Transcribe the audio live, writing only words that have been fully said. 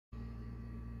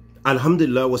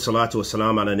Alhamdulillah wa salatu wa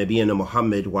salam ala nabiyyina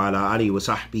Muhammad wa ala alihi wa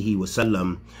sahbihi wa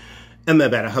sallam. Amma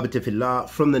ba'da, habati fillah.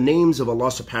 From the names of Allah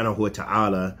subhanahu wa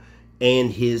ta'ala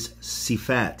and his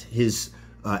sifat, his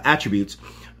attributes,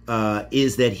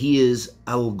 is that he is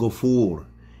Al-Ghafur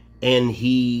and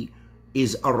he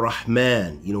is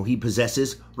Ar-Rahman. You know, he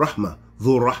possesses Rahmah,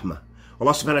 Dhu Rahmah.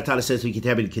 Allah subhanahu wa ta'ala says in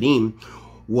Kitab al-Kareem,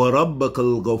 وَرَبَّكَ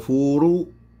الْغَفُورُ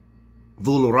ذُو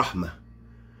الرَّحْمَةِ.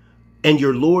 And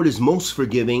your Lord is most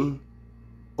forgiving,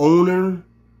 owner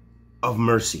of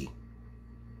mercy.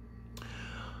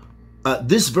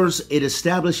 This verse, it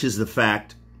establishes the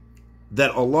fact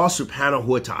that Allah subhanahu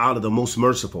wa ta'ala, the most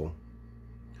merciful,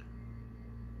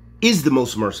 is the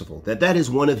most merciful. That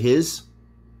is one of his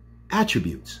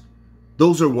attributes.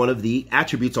 Those are one of the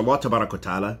attributes Allah tabarak wa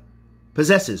ta'ala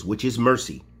possesses, which is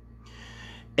mercy.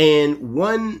 And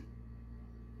one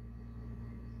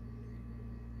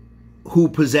who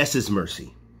possesses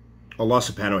mercy, Allah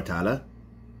subhanahu wa ta'ala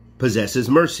possesses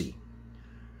mercy.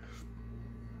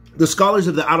 The scholars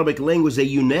of the Arabic language, they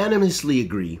unanimously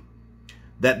agree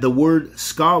that the word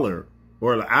scholar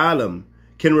or al-alam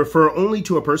can refer only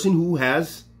to a person who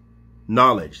has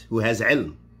knowledge, who has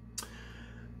ilm.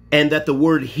 And that the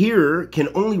word hearer can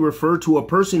only refer to a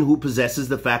person who possesses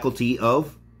the faculty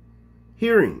of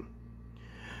hearing.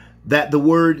 That the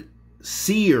word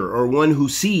seer or one who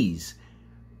sees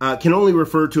can only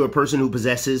refer to a person who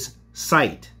possesses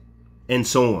sight, and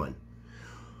so on.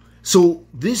 So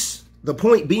the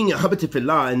point being, habati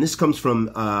fillah, and this comes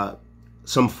from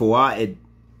some fawaid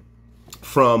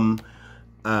from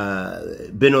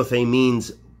Ibn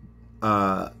Uthaymeen's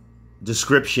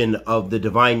description of the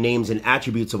divine names and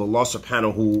attributes of Allah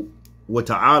subhanahu wa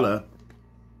ta'ala.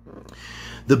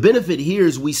 The benefit here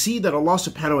is we see that Allah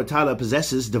subhanahu wa ta'ala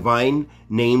possesses divine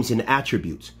names and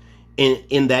attributes,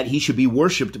 in that he should be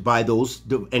worshipped by those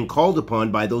and called upon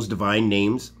by those divine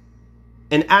names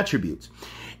and attributes.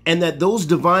 And that those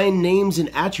divine names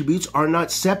and attributes are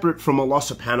not separate from Allah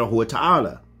subhanahu wa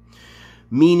ta'ala.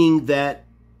 Meaning that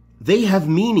they have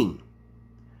meaning.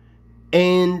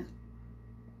 And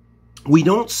we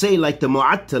don't say like the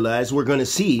Mu'attala, as we're going to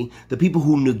see, the people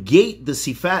who negate the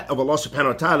sifat of Allah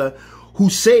subhanahu wa ta'ala,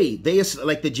 who say,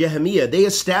 like the Jahmiyyah, they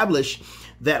establish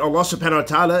that Allah subhanahu wa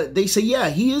ta'ala, they say, yeah,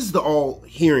 he is the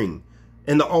all-hearing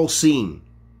and the all-seeing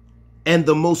and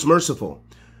the most merciful.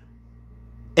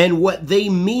 And what they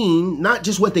mean, not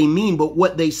just what they mean, but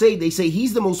what they say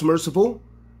he's the most merciful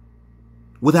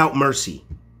without mercy.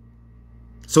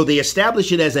 So they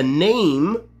establish it as a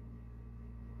name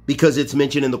because it's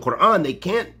mentioned in the Quran. They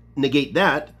can't negate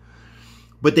that,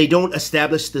 but they don't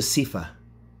establish the sifa.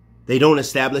 They don't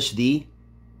establish the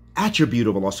attribute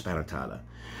of Allah subhanahu wa ta'ala.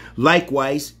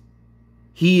 Likewise,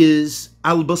 he is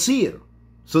Al-Basir.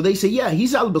 So they say, yeah,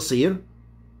 he's Al-Basir.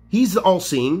 He's the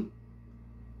all-seeing.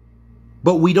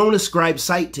 But we don't ascribe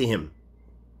sight to him.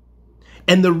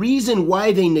 And the reason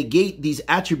why they negate these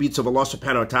attributes of Allah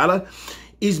subhanahu wa ta'ala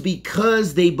is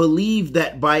because they believe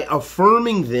that by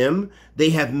affirming them, they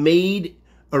have made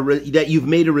that you've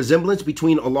made a resemblance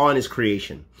between Allah and his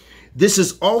creation. This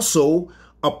is also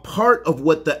a part of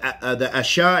what the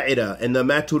Asha'ira and the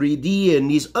Maturidiyya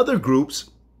and these other groups,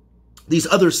 these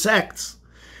other sects,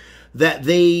 that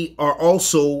they are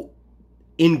also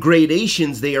in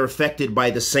gradations, they are affected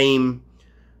by the same,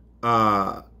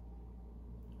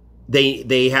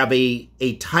 they have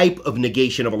a type of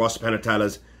negation of Allah subhanahu wa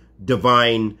ta'ala's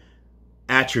divine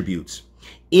attributes,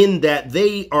 in that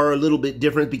they are a little bit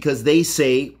different because they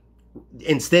say,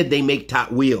 instead they make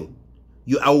ta'wil.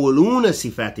 يُأَوِّلُونَ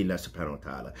صِفَاتِ اللَّهِ subhanahu wa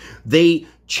ta'ala. They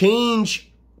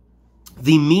change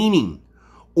the meaning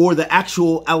or the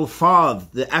actual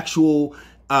alfaz, the actual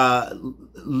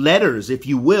letters, if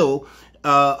you will,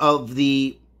 of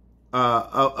the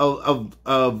of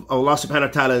Allah subhanahu wa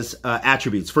ta'ala's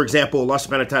attributes. For example, Allah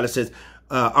subhanahu wa ta'ala says,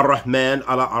 Ar-Rahman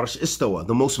ala arsh istawa,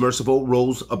 the most merciful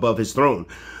rose above his throne.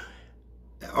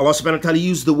 Allah subhanahu wa ta'ala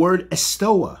used the word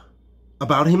istawa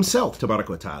about himself, tabarak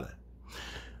wa ta'ala.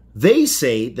 They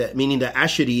say that, meaning the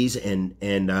Asharis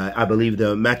and I believe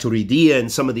the Maturidiyya and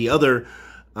some of the other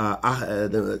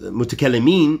the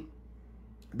Mutakallimin,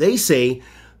 they say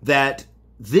that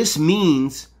this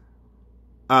means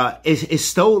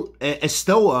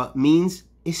istawa means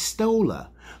istola.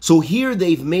 So here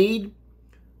they've made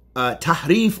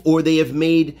tahrif, or they have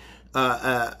made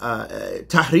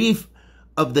tahrif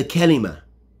of the kalima,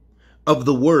 of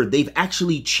the word. They've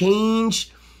actually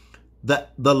changed the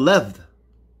lafz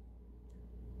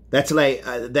That's like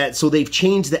that. So they've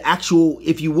changed the actual,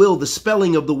 if you will, the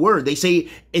spelling of the word. They say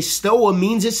istoa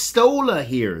means istola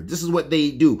here. This is what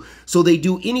they do. So they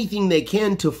do anything they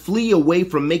can to flee away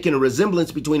from making a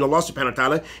resemblance between Allah subhanahu wa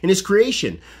ta'ala and his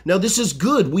creation. Now this is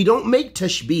good. We don't make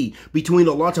tashbih between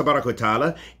Allah tabarak wa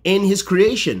ta'ala and his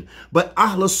creation. But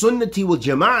Ahl Sunnati wal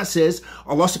Jama'ah says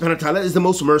Allah subhanahu wa ta'ala is the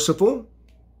most merciful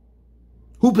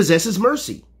who possesses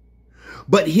mercy.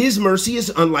 But his mercy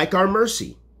is unlike our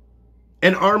mercy.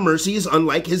 And our mercy is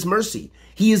unlike his mercy.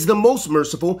 He is the most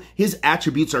merciful. His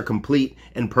attributes are complete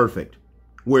and perfect,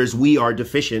 whereas we are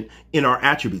deficient in our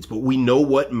attributes. But we know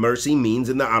what mercy means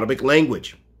in the Arabic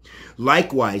language.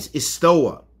 Likewise,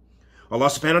 istawa. Allah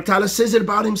subhanahu wa ta'ala says it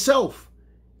about himself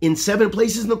in 7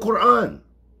 places in the Quran.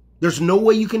 There's no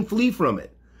way you can flee from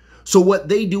it. So what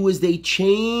they do is they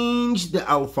change the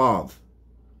alfaz.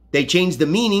 They change the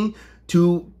meaning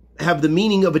to have the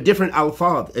meaning of a different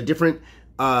alfaz, a different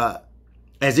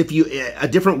a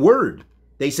different word.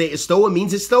 They say istola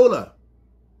means istola.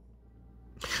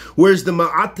 Whereas the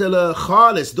Mu'attila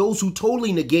Khalis, those who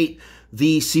totally negate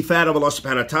the sifat of Allah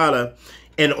subhanahu wa ta'ala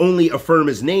and only affirm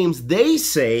his names, they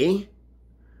say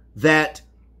that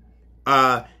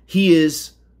he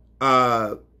is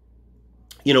Rahman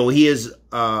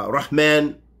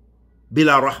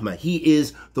bila rahma. He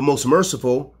is the most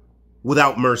merciful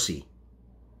without mercy.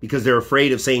 Because they're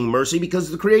afraid of saying mercy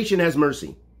because the creation has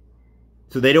mercy.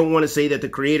 So they don't want to say that the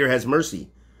Creator has mercy.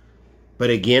 But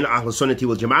again, Ahl Sunnati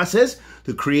wal Jama'ah says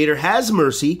the Creator has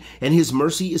mercy and his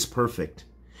mercy is perfect.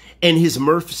 And his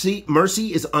mercy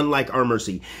is unlike our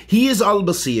mercy. He is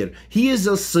Al-Basir. He is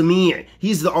Al-Sami'.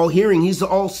 He's the all-hearing. He's the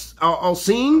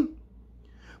all-seeing.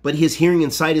 But his hearing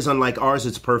and sight is unlike ours.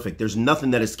 It's perfect. There's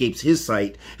nothing that escapes his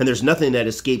sight and there's nothing that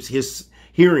escapes his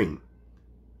hearing.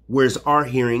 Whereas our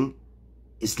hearing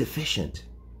is deficient.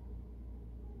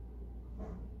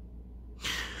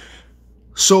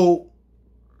 So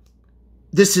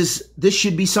this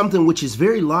should be something which is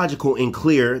very logical and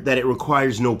clear that it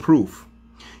requires no proof.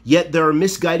 Yet there are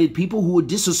misguided people who would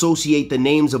disassociate the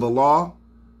names of Allah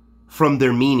from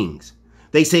their meanings.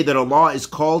 They say that Allah is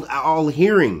called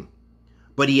all-hearing,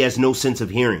 but he has no sense of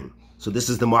hearing. So this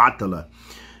is the Mu'attila.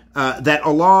 That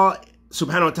Allah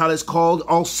subhanahu wa ta'ala is called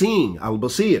all-seeing,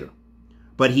 al-Basir,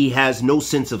 but he has no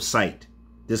sense of sight.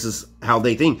 This is how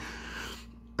they think.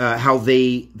 How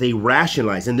they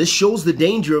rationalize. And this shows the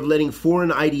danger of letting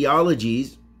foreign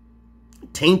ideologies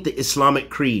taint the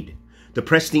Islamic creed, the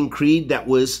pristine creed that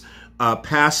was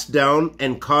passed down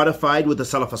and codified with the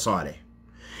Salaf as-Salih.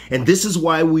 And this is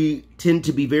why we tend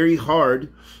to be very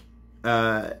hard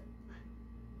and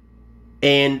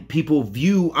people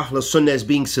view Ahl Sunnah as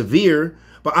being severe,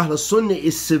 but Ahl Sunnah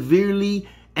is severely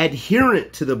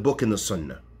adherent to the book and the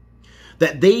Sunnah.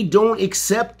 That they don't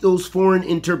accept those foreign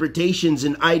interpretations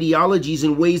and ideologies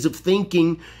and ways of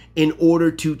thinking in order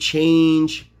to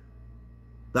change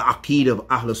the aqeed of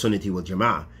Ahl Sunnati wal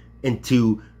Jama'ah and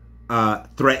to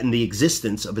threaten the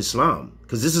existence of Islam.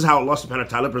 Because this is how Allah subhanahu wa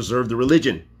ta'ala preserved the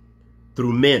religion.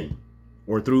 Through men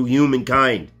or through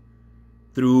humankind.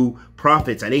 Through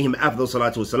prophets, alayhim afdal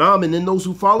salatu wasalam, and then those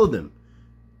who follow them.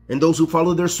 And those who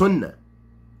follow their sunnah.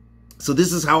 So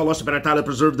this is how Allah subhanahu wa ta'ala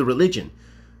preserved the religion.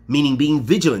 Meaning being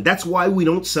vigilant. That's why we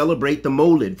don't celebrate the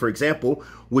Mawlid, for example,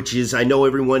 which is, I know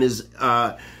everyone is,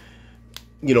 the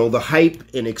hype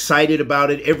and excited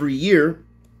about it every year.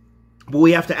 But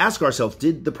we have to ask ourselves,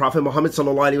 did the Prophet Muhammad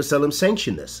sallallahu alaihi wasallam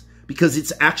sanction this? Because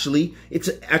it's actually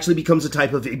becomes a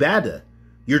type of ibadah.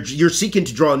 You're seeking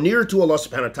to draw nearer to Allah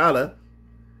subhanahu wa ta'ala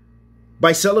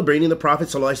by celebrating the Prophet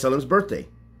sallallahu alaihi wasallam's birthday.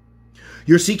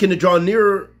 You're seeking to draw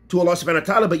nearer to Allah subhanahu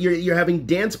wa ta'ala, but you're having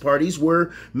dance parties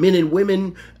where men and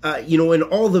women, and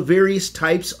all the various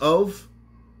types of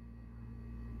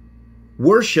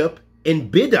worship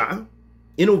and bid'ah,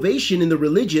 innovation in the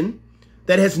religion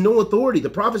that has no authority. The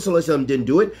Prophet sallallahu alaihi wasallam didn't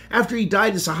do it. After he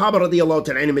died, the Sahaba radiyallahu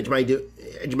ta'ala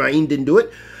ajma'in didn't do it.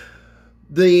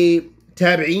 The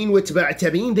Tabi'een with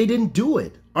Tabi'een, they didn't do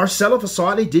it. Our Salaf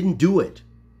as-Salih didn't do it.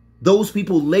 Those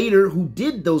people later who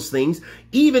did those things,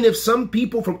 even if some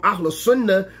people from Ahl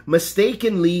Sunnah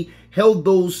mistakenly held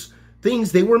those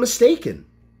things, they were mistaken.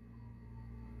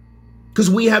 Because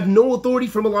we have no authority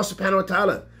from Allah subhanahu wa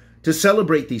ta'ala to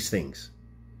celebrate these things.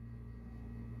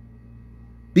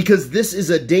 Because this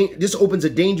opens a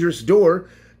dangerous door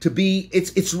to be,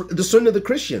 it's the Sunnah of the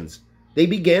Christians. They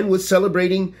began with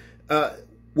celebrating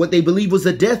what they believe was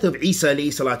the death of Isa alayhi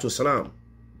salatu wasalam.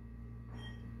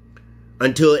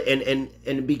 Until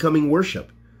and becoming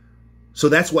worship. So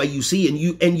that's why you see,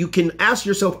 and you can ask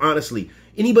yourself honestly,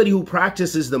 anybody who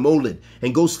practices the Mawlid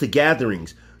and goes to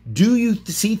gatherings, Do you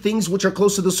see things which are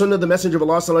close to the sunnah of the Messenger of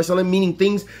Allah sallallahu alaihi wasallam, meaning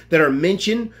things that are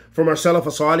mentioned from our Salaf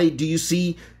as-Salih? Do you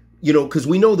see, because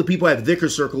we know the people have dhikr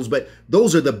circles, but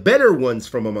those are the better ones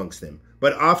from amongst them.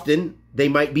 But often they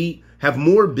might have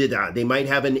more bid'ah. They might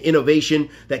have an innovation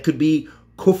that could be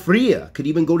kufriya, could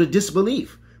even go to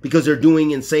disbelief, because they're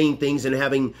doing and saying things and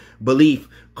having belief,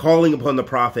 calling upon the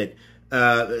Prophet,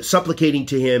 supplicating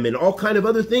to him, and all kind of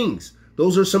other things.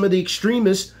 Those are some of the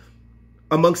extremists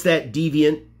amongst that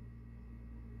deviant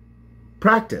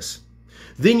practice.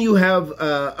 Then you have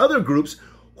other groups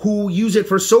who use it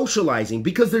for socializing,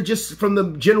 because they're just from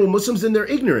the general Muslims and they're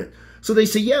ignorant. So they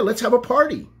say, yeah, let's have a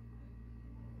party.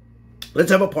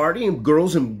 Let's have a party, and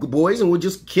girls and boys, and we'll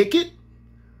just kick it.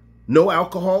 No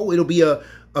alcohol. It'll be a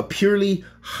purely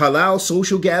halal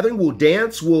social gathering. We'll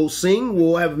dance, we'll sing,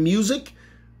 we'll have music,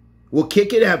 we'll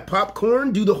kick it, have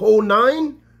popcorn, do the whole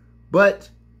nine. But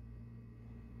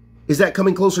is that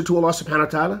coming closer to Allah subhanahu wa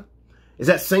ta'ala? Is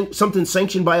that something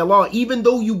sanctioned by Allah, even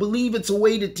though you believe it's a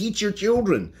way to teach your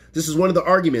children? This is one of the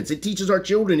arguments. It teaches our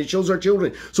children. It shows our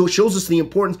children. So it shows us the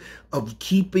importance of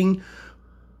seeking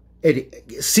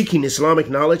Islamic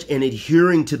knowledge and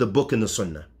adhering to the book and the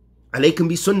sunnah. Alaykum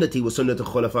bi sunnati wa sunnati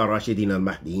khulafa rashidin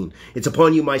al-mahdiyin. It's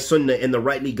upon you my sunnah and the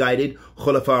rightly guided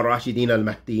khulafa rashidin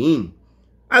al-mahdiyin.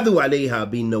 Adu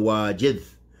alayha bin nawajid.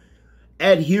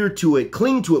 Adhere to it,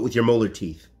 cling to it with your molar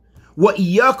teeth. Wa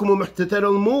iyyakum muhtathar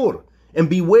al-umur. And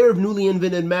beware of newly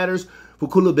invented matters, for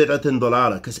kullu bid'atin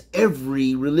dalala, because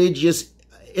every religious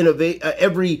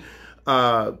every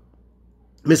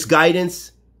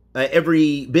misguidance,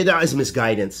 every bid'ah is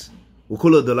misguidance. Wa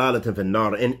kullu dalalatin fin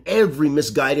nar, and every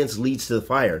misguidance leads to the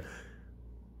fire.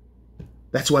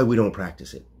 That's why we don't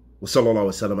practice it. Wa sallallahu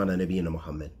wa sallam ala nabiyyina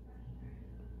Muhammad.